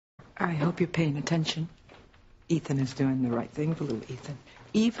I hope you're paying attention. Ethan is doing the right thing for little Ethan,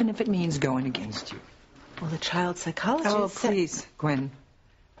 even if it means going against you. Well, the child psychologist... Oh, please, Gwen.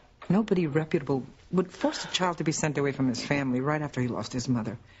 Nobody reputable would force a child to be sent away from his family right after he lost his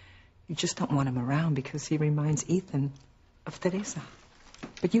mother. You just don't want him around because he reminds Ethan of Teresa.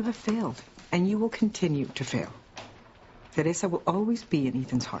 But you have failed, and you will continue to fail. Teresa will always be in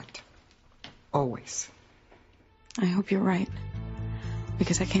Ethan's heart. Always. I hope you're right,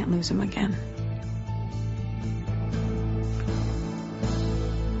 because I can't lose him again.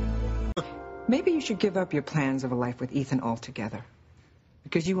 Maybe you should give up your plans of a life with Ethan altogether,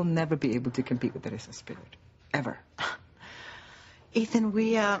 because you will never be able to compete with Teresa's spirit. Ever. Ethan,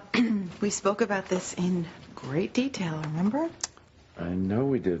 we spoke about this in great detail, remember? I know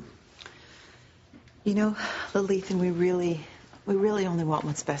we did. You know, little Ethan, we really only want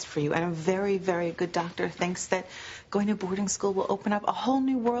what's best for you. And a very, very good doctor thinks that going to boarding school will open up a whole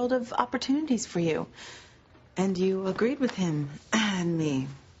new world of opportunities for you. And you agreed with him and me.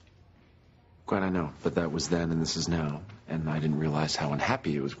 Gwen, I know, but that was then and this is now. And I didn't realize how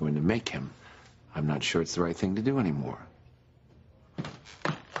unhappy it was going to make him. I'm not sure it's the right thing to do anymore.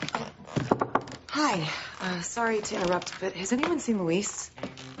 Hi. Sorry to interrupt, but has anyone seen Luis?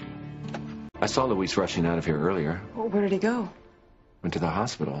 I saw Luis rushing out of here earlier. Well, where did he go? Went to the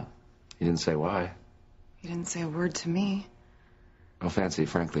hospital. He didn't say why. He didn't say a word to me. Oh, Fancy,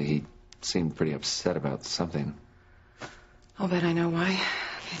 frankly, he seemed pretty upset about something. I'll bet I know why.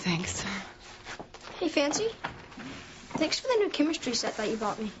 Okay, thanks. Hey, Fancy. Thanks for the new chemistry set that you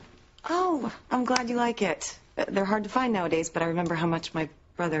bought me. Oh, I'm glad you like it. They're hard to find nowadays, but I remember how much my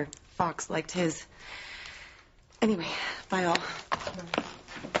brother Fox liked his. Anyway, bye all.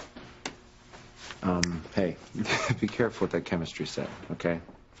 Hey, be careful with that chemistry set, okay?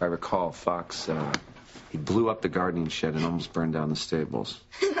 If I recall, Fox, he blew up the gardening shed and almost burned down the stables.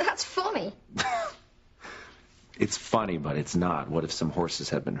 That's funny. It's funny, but it's not. What if some horses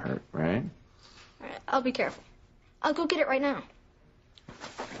had been hurt, right? All right, I'll be careful. I'll go get it right now.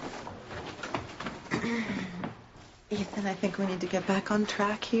 Ethan, I think we need to get back on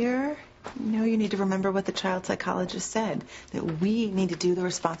track here. You know, you need to remember what the child psychologist said, that we need to do the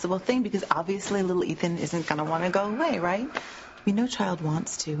responsible thing because obviously little Ethan isn't going to want to go away, right? We know child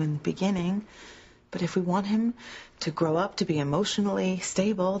wants to in the beginning, but if we want him to grow up to be emotionally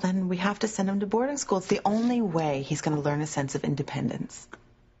stable, then we have to send him to boarding school. It's the only way he's going to learn a sense of independence.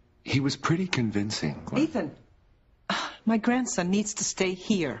 He was pretty convincing. Gwen. Ethan, my grandson needs to stay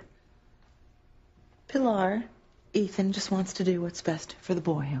here. Pilar, Ethan just wants to do what's best for the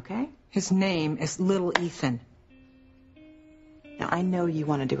boy, okay? His name is Little Ethan. Now, I know you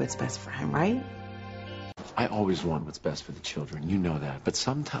want to do what's best for him, right? I always want what's best for the children. You know that. But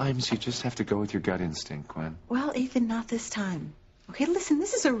sometimes you just have to go with your gut instinct, Gwen. Well, Ethan, not this time. Okay, listen,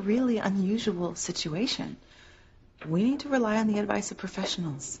 this is a really unusual situation. We need to rely on the advice of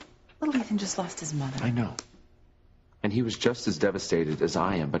professionals. Little Ethan just lost his mother. I know. And he was just as devastated as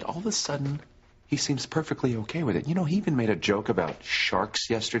I am. But all of a sudden, he seems perfectly okay with it. You know, he even made a joke about sharks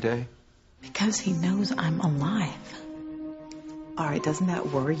yesterday. Because he knows I'm alive. All right, doesn't that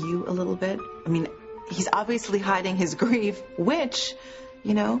worry you a little bit? I mean, he's obviously hiding his grief, which,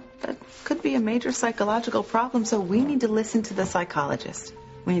 you know, that could be a major psychological problem. So we need to listen to the psychologist.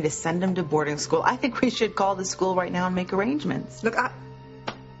 We need to send him to boarding school. I think we should call the school right now and make arrangements. Look,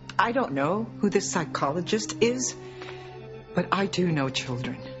 I don't know who this psychologist is, but I do know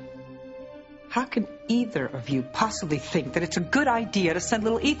children. How can either of you possibly think that it's a good idea to send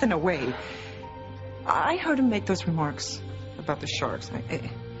little Ethan away? I heard him make those remarks about the sharks.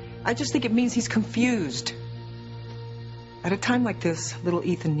 I just think it means he's confused. At a time like this, little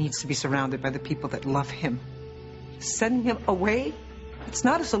Ethan needs to be surrounded by the people that love him. Sending him away? It's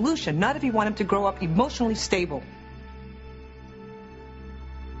not a solution, not if you want him to grow up emotionally stable.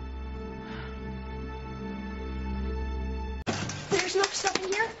 There's enough stuff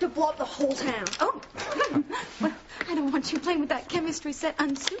in here to blow up the whole town. Oh, well, I don't want you playing with that chemistry set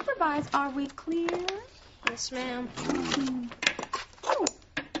unsupervised. Are we clear? Yes, ma'am. Oh.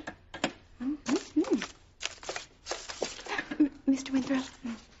 Mr. Winthrop.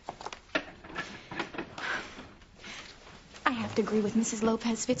 I have to agree with Mrs.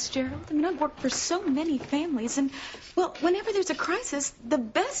 Lopez Fitzgerald. I mean, I've worked for so many families, and, well, whenever there's a crisis, the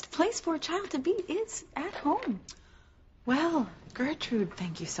best place for a child to be is at home. Well, Gertrude,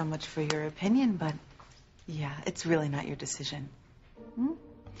 thank you so much for your opinion, but yeah, it's really not your decision.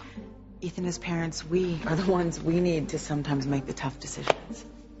 Ethan, as parents, we are the ones we need to sometimes make the tough decisions.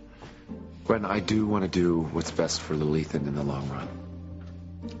 Gwen, I do want to do what's best for little Ethan in the long run.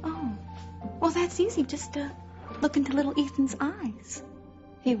 Oh, well, that's easy. Just look into little Ethan's eyes.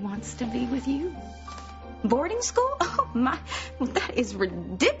 He wants to be with you. Boarding school? Oh, my. Well, that is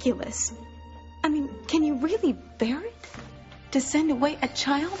ridiculous. I mean, can you really bear it? To send away a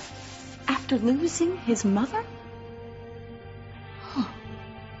child after losing his mother?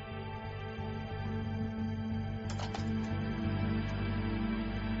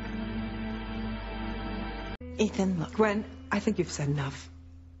 Ethan, look. Gwen, I think you've said enough.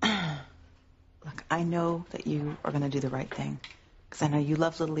 Look, I know that you are going to do the right thing. Because I know you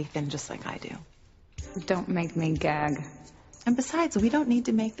love little Ethan just like I do. Don't make me gag. And besides, we don't need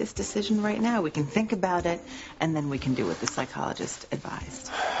to make this decision right now. We can think about it, and then we can do what the psychologist advised.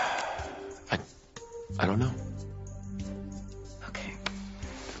 I don't know. Okay.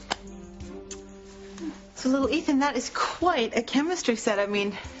 So, little Ethan, that is quite a chemistry set. I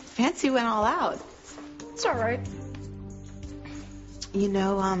mean, Fancy went all out. It's all right. You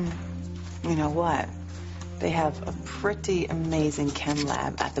know what? They have a pretty amazing chem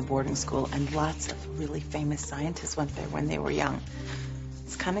lab at the boarding school, and lots of really famous scientists went there when they were young.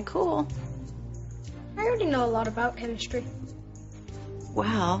 It's kind of cool. I already know a lot about chemistry.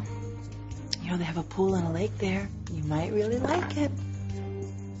 Well, you know, they have a pool and a lake there. You might really like it.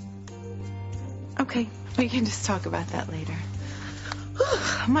 Okay, we can just talk about that later.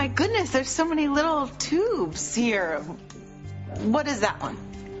 Whew, my goodness, there's so many little tubes here. What is that one?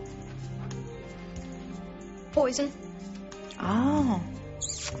 Poison. Oh.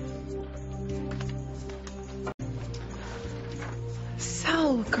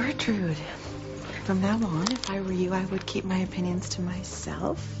 So, Gertrude, from now on, if I were you, I would keep my opinions to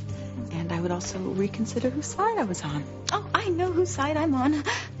myself. And I would also reconsider whose side I was on. Oh, I know whose side I'm on.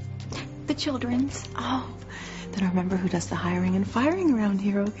 The children's. Oh, then remember who does the hiring and firing around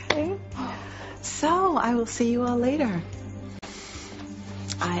here, okay? So, I will see you all later.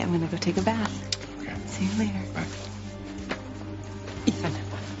 I am going to go take a bath. Okay. See you later. Bye. Ethan,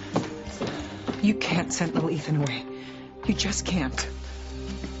 you can't send little Ethan away. You just can't.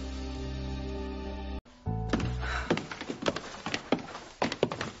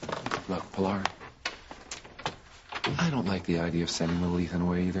 Look, Pilar, I don't like the idea of sending little Ethan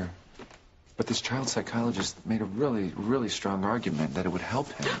away either. But this child psychologist made a really, really strong argument that it would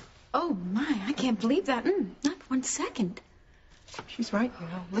help him. Oh, my, I can't believe that. Not for 1 second. She's right, you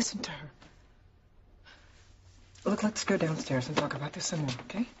know. Listen to her. Look, let's go downstairs and talk about this some more,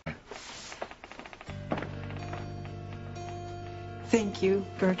 okay? Thank you,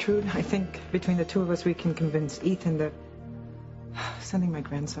 Gertrude. I think between the two of us we can convince Ethan that sending my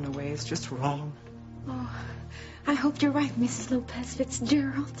grandson away is just wrong. Oh, I hope you're right, Mrs. Lopez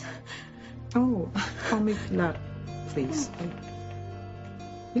Fitzgerald. Oh, call me Pilar, please.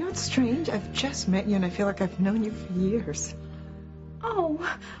 You know, it's strange. I've just met you and I feel like I've known you for years. Oh,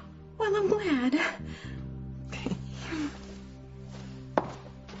 well, I'm glad.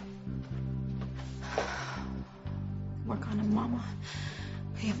 Work on him, Mama.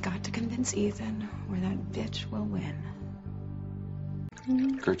 We have got to convince Ethan or that bitch will win.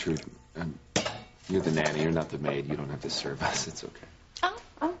 Gertrude, you're the nanny. You're not the maid. You don't have to serve us. It's okay.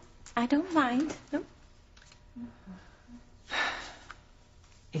 Oh, I don't mind. No.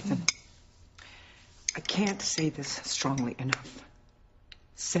 Ethan, I can't say this strongly enough.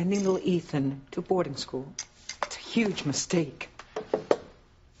 Sending little Ethan to boarding school, it's a huge mistake.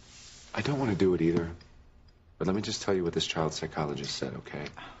 I don't want to do it either. But let me just tell you what this child psychologist said, okay?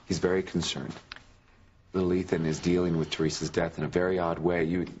 He's very concerned. Little Ethan is dealing with Teresa's death in a very odd way.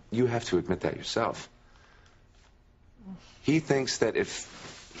 You have to admit that yourself. He thinks that if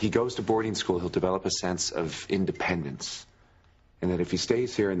he goes to boarding school, he'll develop a sense of independence. And that if he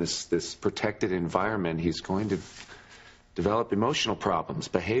stays here in this protected environment, he's going to develop emotional problems,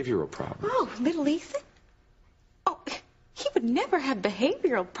 behavioral problems. Oh, little Ethan? Oh, he would never have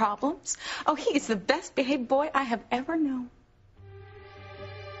behavioral problems. Oh, he is the best behaved boy I have ever known.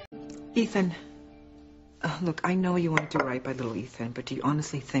 Ethan, look, I know you want to do right by little Ethan, but do you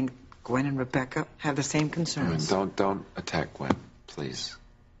honestly think Gwen and Rebecca have the same concerns? Don't attack Gwen, please.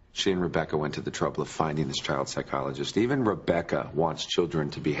 She and Rebecca went to the trouble of finding this child psychologist. Even Rebecca wants children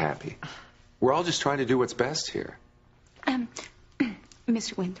to be happy. We're all just trying to do what's best here.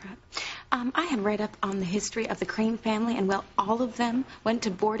 Mr. Winthrop, I have read up on the history of the Crane family, and, well, all of them went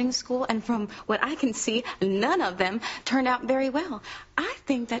to boarding school, and from what I can see, none of them turned out very well. I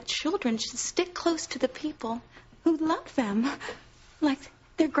think that children should stick close to the people who love them, like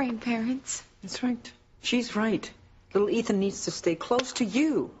their grandparents. That's right. She's right. Little Ethan needs to stay close to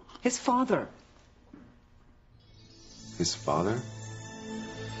you, his father. His father?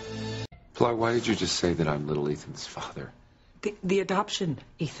 Pilar, why did you just say that I'm little Ethan's father? The adoption,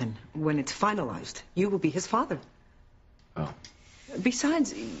 Ethan, when it's finalized, you will be his father. Oh.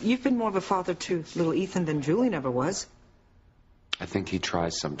 Besides, you've been more of a father to little Ethan than Julian ever was. I think he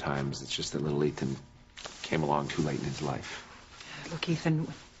tries sometimes. It's just that little Ethan came along too late in his life. Look, Ethan,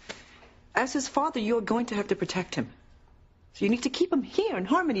 as his father, you're going to have to protect him. So you need to keep him here in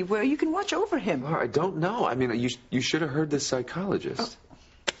Harmony where you can watch over him. Well, I don't know. I mean, you should have heard this psychologist.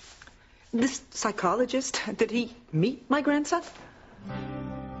 This psychologist, did he meet my grandson?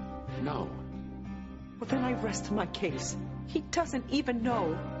 No. Well, then I rest my case. He doesn't even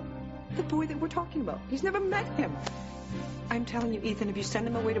know the boy that we're talking about. He's never met him. I'm telling you, Ethan, if you send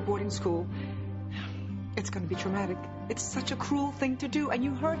him away to boarding school, it's going to be traumatic. It's such a cruel thing to do, and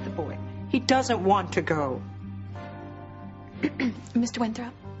you hurt the boy. He doesn't want to go. Mr.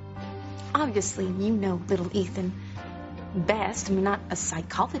 Winthrop, obviously you know little Ethan best. I mean, not a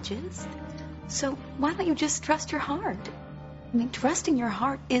psychologist. So why don't you just trust your heart? I mean, trusting your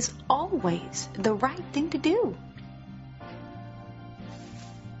heart is always the right thing to do.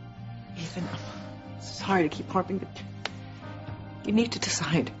 Ethan, I'm sorry to keep harping, but you need to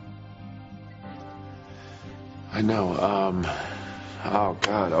decide. I know. Oh,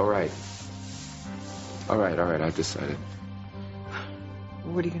 God. All right. All right. I've decided.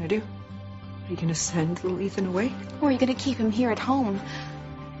 What are you going to do? Are you going to send little Ethan away? Or are you going to keep him here at home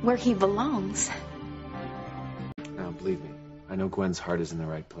where he belongs? Now, believe me, I know Gwen's heart is in the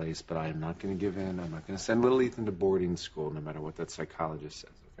right place, but I am not going to give in. I'm not going to send little Ethan to boarding school, no matter what that psychologist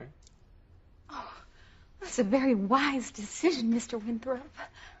says, okay? Oh, that's a very wise decision, Mr. Winthrop.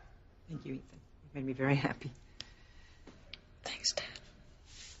 Thank you, Ethan. You made me very happy. Thanks, Dad.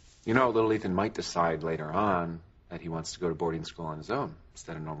 You know, little Ethan might decide later on that he wants to go to boarding school on his own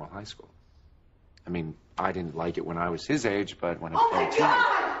instead of normal high school. I mean, I didn't like it when I was his age, but when I became a teenager...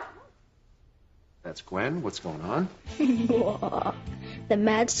 That's Gwen. What's going on? The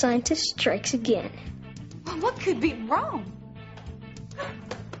mad scientist strikes again. Well, what could be wrong?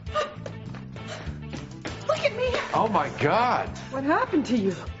 Look at me. Oh, my God. What happened to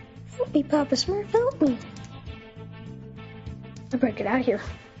you? Help me, Papa Smurf, help me. I better get out of here.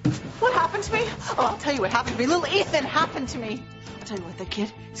 What happened to me? Oh, I'll tell you what happened to me. Little Ethan happened to me. I'll tell you what, that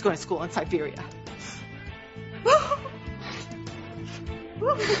kid, he's going to school in Siberia.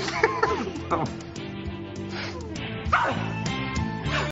 Oh.